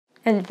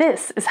And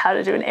this is how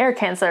to do an air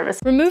can service.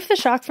 Remove the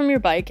shock from your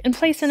bike and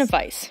place in a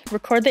vise.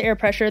 Record the air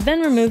pressure,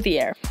 then remove the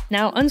air.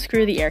 Now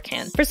unscrew the air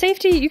can. For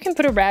safety, you can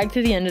put a rag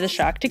through the end of the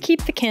shock to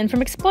keep the can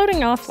from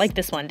exploding off like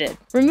this one did.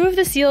 Remove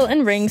the seal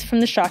and rings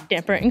from the shock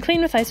damper and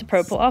clean with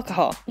isopropyl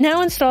alcohol.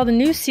 Now install the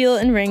new seal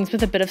and rings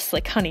with a bit of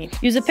Slick Honey.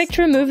 Use a pick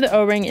to remove the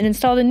O-ring and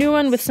install the new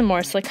one with some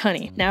more Slick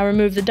Honey. Now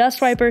remove the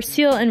dust wiper,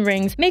 seal, and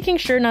rings, making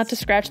sure not to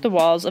scratch the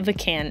walls of the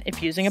can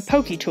if using a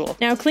pokey tool.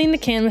 Now clean the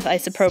can with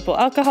isopropyl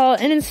alcohol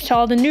and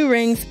install the new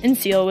rings and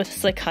seal with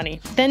Slick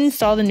Honey. Then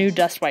install the new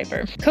dust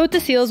wiper. Coat the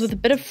seals with a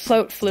bit of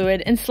float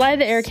fluid and slide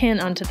the air can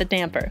onto the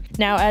damper.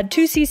 Now add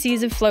 2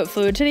 cc's of float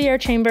fluid to the air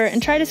chamber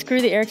and try to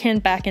screw the air can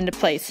back into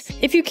place.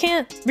 If you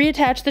can't,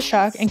 reattach the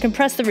shock and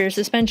compress the rear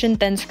suspension,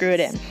 then screw it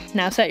in.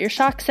 Now set your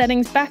shock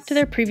settings back to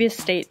their previous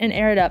state and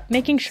air it up,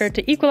 making sure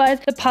to equalize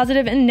the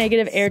positive and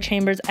negative air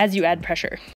chambers as you add pressure.